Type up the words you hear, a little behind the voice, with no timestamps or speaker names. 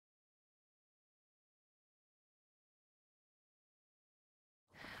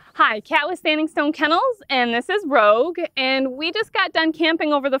Hi, Kat with Standing Stone Kennels, and this is Rogue, and we just got done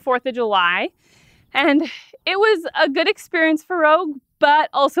camping over the 4th of July, and it was a good experience for Rogue, but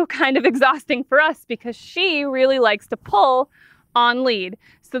also kind of exhausting for us because she really likes to pull on lead.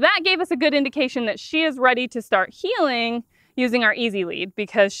 So that gave us a good indication that she is ready to start healing using our EasyLead,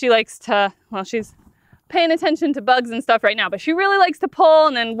 because she likes to, well, she's paying attention to bugs and stuff right now, but she really likes to pull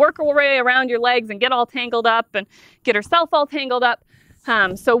and then work her way around your legs and get all tangled up and get herself all tangled up.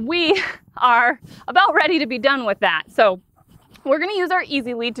 So we are about ready to be done with that. So we're going to use our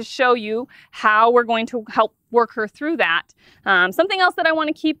EasyLead to show you how we're going to help work her through that. Something else that I want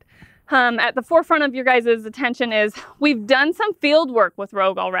to keep at the forefront of your guys' attention is we've done some field work with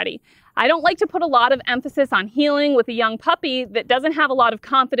Rogue already. I don't like to put a lot of emphasis on healing with a young puppy that doesn't have a lot of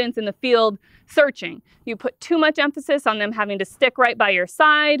confidence in the field searching. You put too much emphasis on them having to stick right by your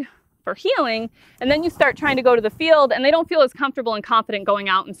side for healing, and then you start trying to go to the field and they don't feel as comfortable and confident going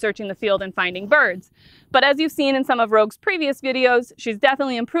out and searching the field and finding birds. But as you've seen in some of Rogue's previous videos, she's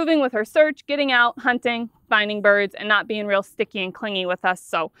definitely improving with her search, getting out, hunting, finding birds, and not being real sticky and clingy with us.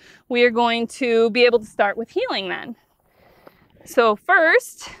 So we are going to be able to start with healing then. So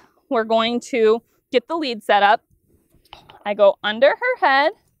first, we're going to get the lead set up. I go under her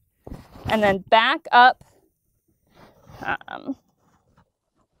head and then back up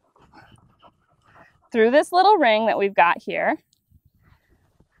through this little ring that we've got here.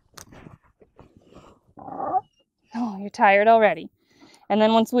 Oh, you're tired already. And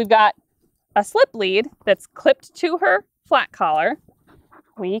then once we've got a slip lead that's clipped to her flat collar,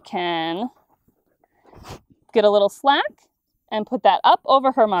 we can get a little slack and put that up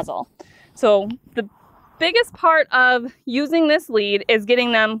over her muzzle. So the biggest part of using this lead is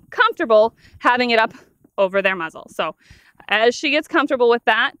getting them comfortable having it up over their muzzle. So as she gets comfortable with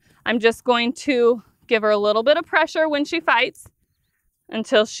that, I'm just going to give her a little bit of pressure when she fights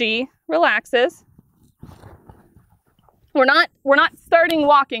until she relaxes. We're not starting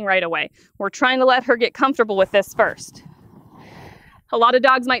walking right away. We're trying to let her get comfortable with this first. A lot of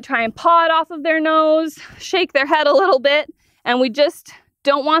dogs might try and paw it off of their nose, shake their head a little bit, and we just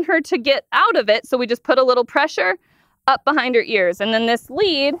don't want her to get out of it, so we just put a little pressure up behind her ears. And then this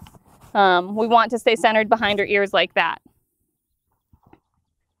lead, we want to stay centered behind her ears like that.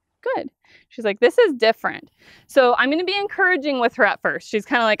 Good. She's like, this is different. So I'm going to be encouraging with her at first. She's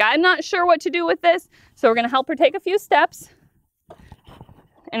kind of like, I'm not sure what to do with this. So we're going to help her take a few steps.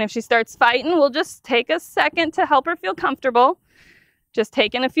 And if she starts fighting, we'll just take a second to help her feel comfortable. Just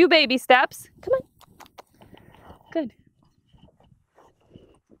taking a few baby steps. Come on. Good.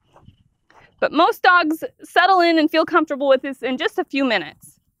 But most dogs settle in and feel comfortable with this in just a few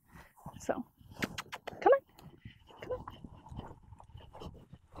minutes. So, come on. Come on.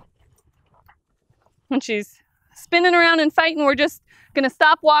 When she's spinning around and fighting, we're just going to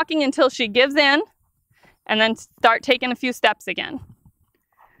stop walking until she gives in and then start taking a few steps again.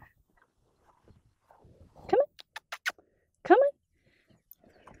 Come on. Come on.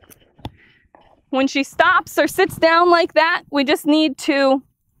 When she stops or sits down like that, we just need to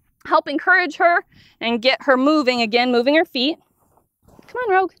help encourage her and get her moving again, moving her feet. Come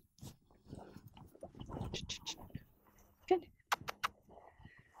on, Rogue. Good.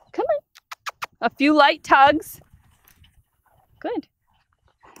 Come on. A few light tugs. Good.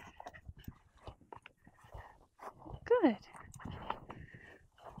 Good.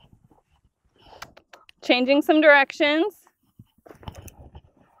 Changing some directions.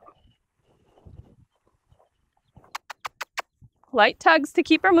 Light tugs to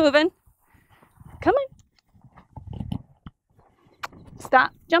keep her moving. Come on.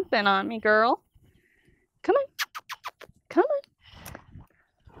 Stop jumping on me, girl. Come on. Come on.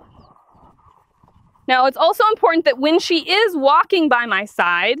 Now, it's also important that when she is walking by my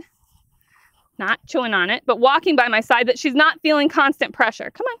side, not chewing on it, but walking by my side, that she's not feeling constant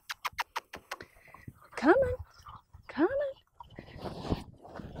pressure. Come on. Come on. Come on.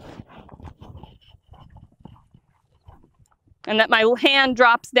 And that my hand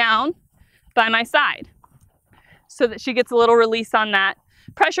drops down by my side so that she gets a little release on that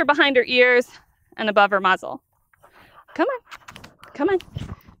pressure behind her ears and above her muzzle. Come on. Come on.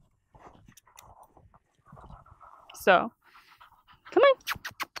 So, come on.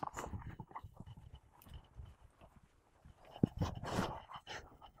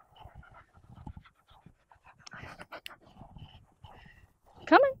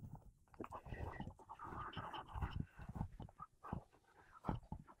 Come on.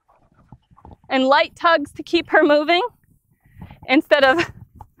 And light tugs to keep her moving instead of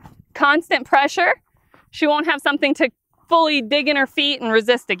constant pressure. She won't have something to fully dig in her feet and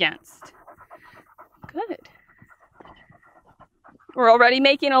resist against. Good. We're already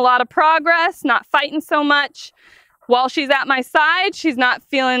making a lot of progress, not fighting so much. While she's at my side, she's not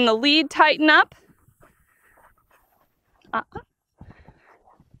feeling the lead tighten up.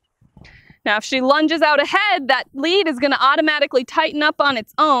 Now, if she lunges out ahead, that lead is going to automatically tighten up on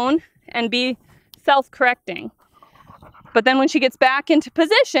its own and be self-correcting. But then when she gets back into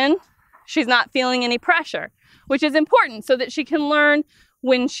position, she's not feeling any pressure, which is important so that she can learn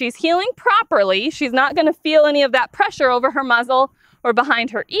when she's heeling properly, she's not going to feel any of that pressure over her muzzle or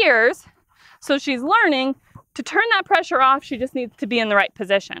behind her ears. So she's learning to turn that pressure off. She just needs to be in the right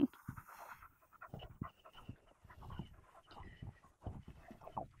position.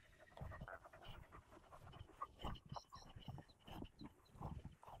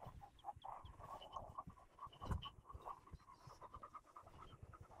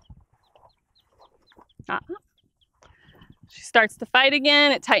 She starts to fight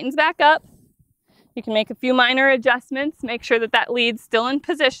again, it tightens back up. You can make a few minor adjustments, make sure that that lead's still in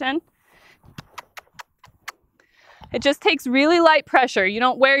position. It just takes really light pressure. You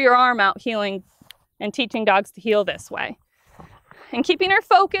don't wear your arm out heeling and teaching dogs to heel this way. And keeping her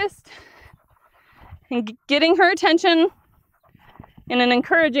focused and getting her attention in an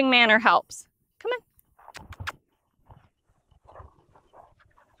encouraging manner helps. Come on.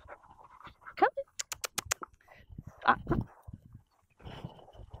 Come on.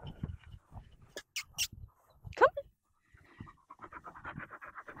 Come on.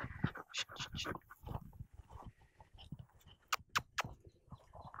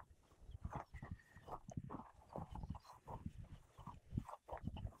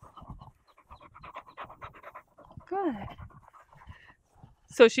 Good.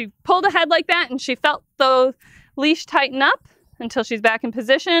 So she pulled ahead like that and she felt the leash tighten up until she's back in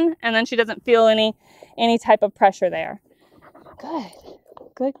position, and then she doesn't feel any type of pressure there. Good.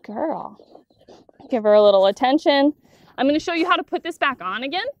 Good girl. Give her a little attention. I'm going to show you how to put this back on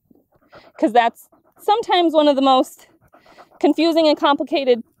again, because that's sometimes one of the most confusing and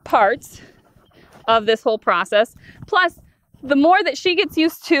complicated parts of this whole process. Plus, the more that she gets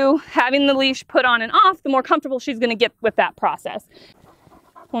used to having the leash put on and off, the more comfortable she's going to get with that process.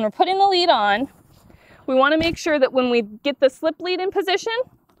 When we're putting the lead on, we want to make sure that when we get the slip lead in position,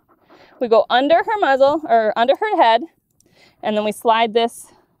 we go under her muzzle or under her head, and then we slide this,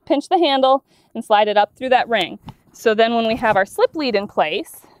 pinch the handle and slide it up through that ring. So then when we have our slip lead in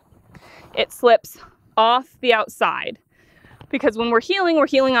place, it slips off the outside, because when we're heeling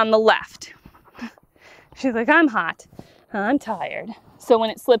on the left. She's like, I'm hot, I'm tired. So when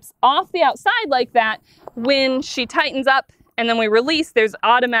it slips off the outside like that, when she tightens up and then we release, there's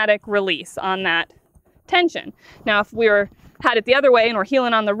automatic release on that tension. Now, if we had it the other way and we're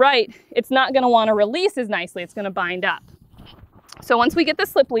heeling on the right, it's not going to want to release as nicely. It's going to bind up. So once we get the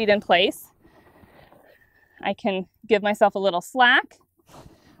slip lead in place, I can give myself a little slack,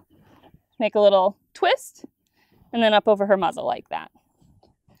 make a little twist, and then up over her muzzle like that.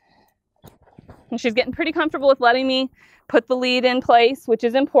 And she's getting pretty comfortable with letting me put the lead in place, which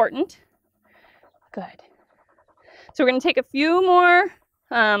is important. Good. So we're going to take a few more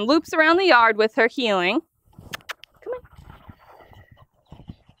loops around the yard with her heeling. Come on.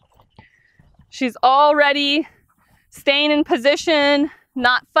 She's already staying in position,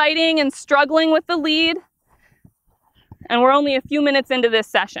 not fighting and struggling with the lead. And we're only a few minutes into this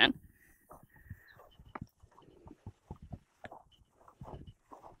session.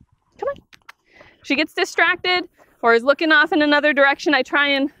 Come on. She gets distracted or is looking off in another direction. I try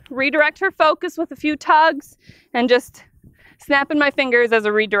and redirect her focus with a few tugs and just snapping my fingers as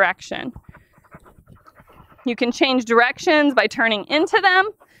a redirection. You can change directions by turning into them,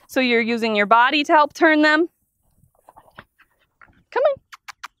 so you're using your body to help turn them. Come on.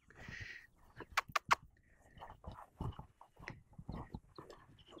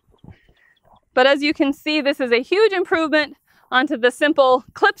 But as you can see, this is a huge improvement onto the simple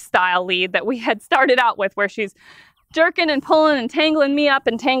clip style lead that we had started out with, where she's jerking and pulling and tangling me up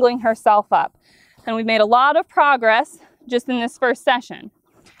and tangling herself up. And we've made a lot of progress just in this first session.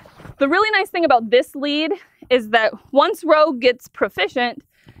 The really nice thing about this lead is that once Rogue gets proficient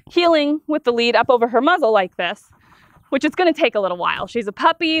heeling with the lead up over her muzzle like this, which is going to take a little while. She's a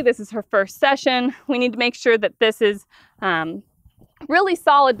puppy. This is her first session. We need to make sure that this is really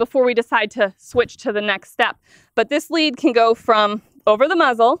solid before we decide to switch to the next step. But this lead can go from over the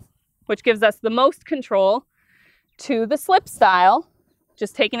muzzle, which gives us the most control, to the slip style,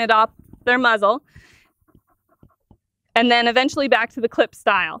 just taking it off their muzzle, and then eventually back to the clip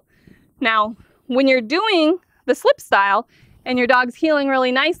style. Now, when you're doing the slip style and your dog's heeling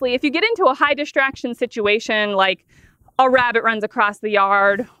really nicely, if you get into a high distraction situation like a rabbit runs across the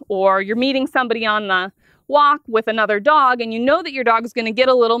yard, or you're meeting somebody on the walk with another dog and you know that your dog is going to get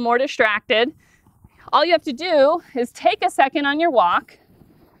a little more distracted, all you have to do is take a second on your walk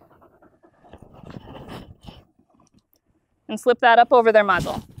and slip that up over their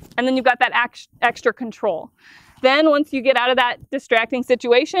muzzle. And then you've got that extra control. Then once you get out of that distracting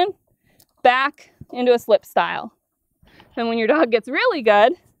situation, back into a slip style. Then when your dog gets really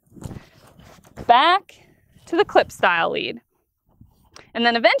good, back to the clip style lead. And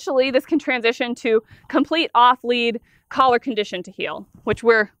then eventually this can transition to complete off lead collar condition to heel, which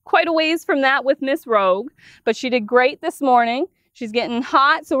we're quite a ways from that with Miss Rogue, but she did great this morning. She's getting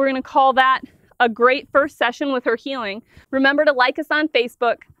hot, so we're going to call that a great first session with her healing. Remember to like us on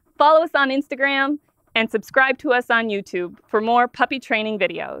Facebook, follow us on Instagram, and subscribe to us on YouTube for more puppy training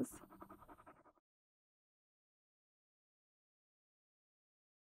videos.